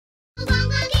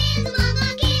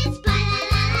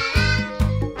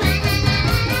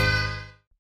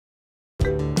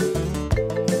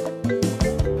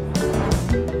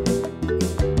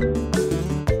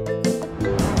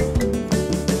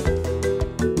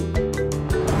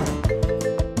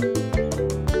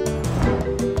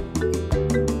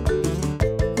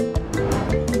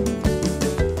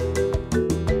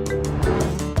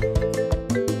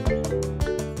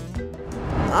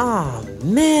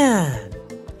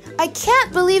I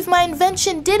can't believe my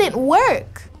invention didn't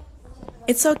work.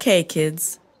 It's okay,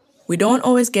 kids. We don't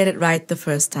always get it right the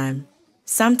first time.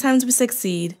 Sometimes we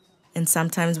succeed, and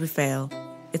sometimes we fail.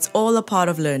 It's all a part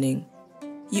of learning.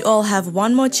 You all have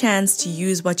one more chance to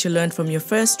use what you learned from your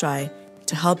first try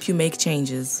to help you make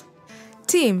changes.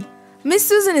 Team, Miss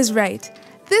Susan is right.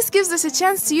 This gives us a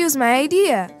chance to use my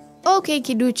idea. Okay,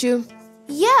 Kiduchu.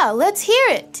 Yeah, let's hear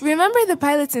it. Remember the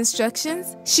pilot's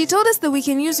instructions? She told us that we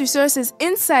can use resources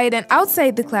inside and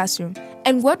outside the classroom.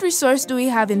 And what resource do we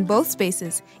have in both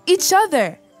spaces? Each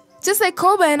other. Just like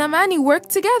Koba and Amani work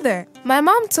together. My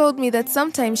mom told me that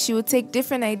sometimes she would take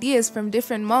different ideas from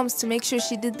different moms to make sure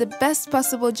she did the best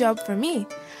possible job for me.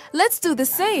 Let's do the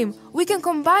same. We can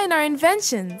combine our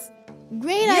inventions.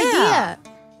 Great idea.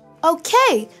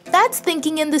 Okay, that's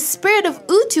thinking in the spirit of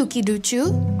Utu,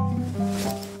 Kiduchu.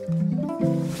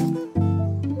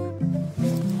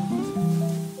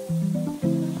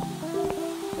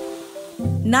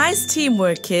 Nice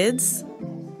teamwork, kids.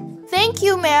 Thank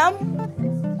you, ma'am.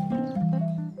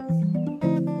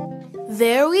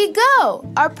 There we go.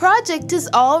 Our project is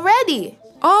all ready.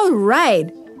 All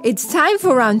right. It's time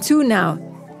for round 2 now.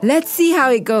 Let's see how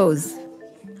it goes.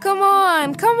 Come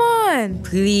on, come on.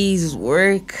 Please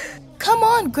work. Come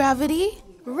on, Gravity.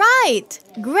 Right.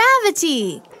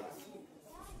 Gravity.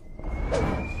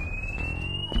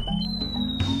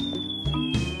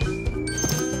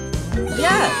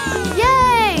 Yeah.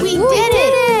 Yay! We did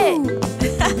it!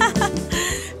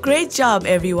 Great job,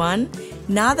 everyone.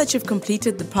 Now that you've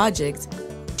completed the project,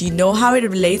 do you know how it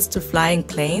relates to flying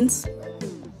planes?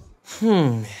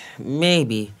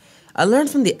 Maybe. I learned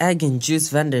from the egg and juice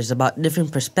vendors about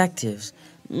different perspectives.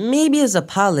 Maybe as a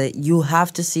pilot, you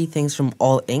have to see things from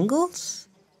all angles?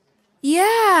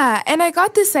 Yeah, and I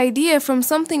got this idea from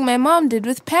something my mom did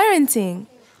with parenting.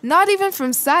 Not even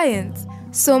from science.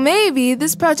 So maybe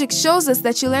this project shows us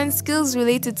that you learn skills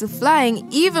related to flying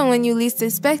even when you least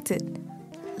expect it.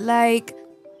 Like,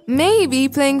 maybe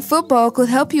playing football could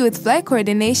help you with flight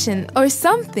coordination or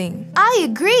something. I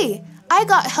agree. I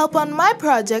got help on my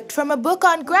project from a book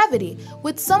on gravity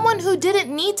with someone who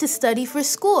didn't need to study for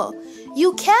school.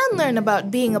 You can learn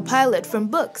about being a pilot from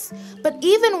books, but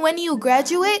even when you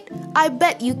graduate, I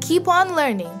bet you keep on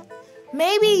learning.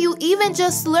 Maybe you even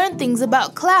just learn things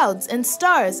about clouds and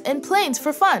stars and planes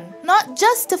for fun, not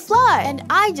just to fly. And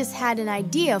I just had an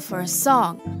idea for a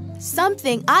song.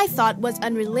 Something I thought was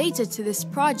unrelated to this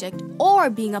project or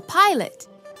being a pilot.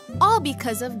 All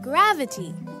because of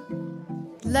gravity.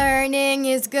 Learning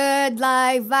is good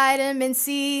like vitamin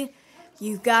C.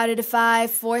 You've got to defy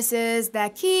forces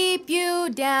that keep you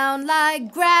down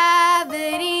like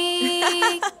gravity.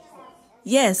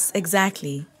 Yes,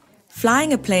 exactly.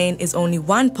 Flying a plane is only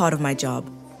one part of my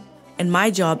job, and my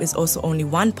job is also only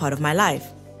one part of my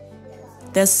life.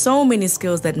 There's so many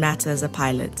skills that matter as a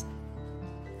pilot.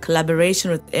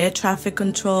 Collaboration with air traffic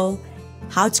control,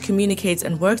 how to communicate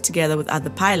and work together with other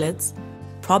pilots,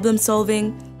 problem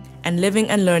solving, and living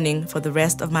and learning for the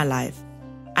rest of my life.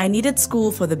 I needed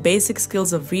school for the basic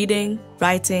skills of reading,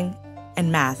 writing, and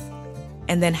math,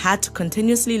 and then had to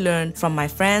continuously learn from my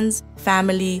friends,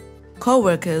 family,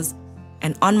 co-workers,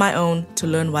 and on my own to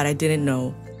learn what I didn't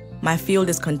know. My field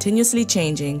is continuously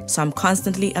changing, so I'm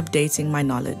constantly updating my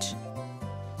knowledge.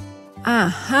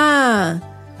 Aha!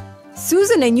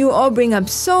 Susan and you all bring up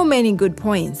so many good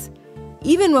points.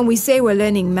 Even when we say we're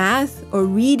learning math or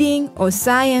reading or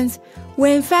science,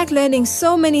 we're in fact learning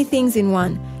so many things in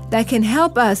one that can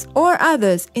help us or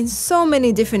others in so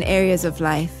many different areas of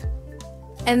life.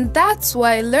 And that's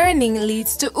why learning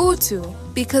leads to Utu,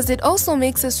 because it also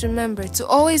makes us remember to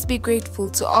always be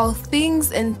grateful to all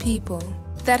things and people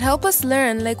that help us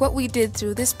learn like what we did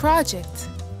through this project.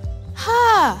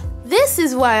 Ha! This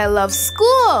is why I love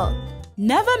school!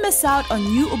 Never miss out on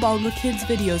new Ubongo Kids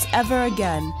videos ever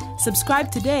again.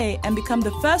 Subscribe today and become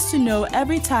the first to know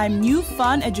every time new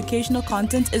fun educational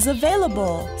content is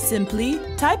available. Simply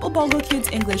type Ubongo Kids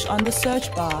English on the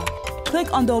search bar.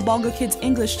 Click on the Ubongo Kids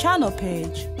English channel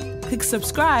page. Click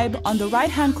subscribe on the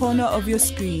right-hand corner of your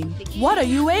screen. What are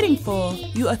you waiting for?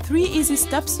 You are 3 easy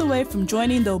steps away from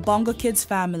joining the Ubongo Kids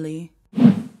family.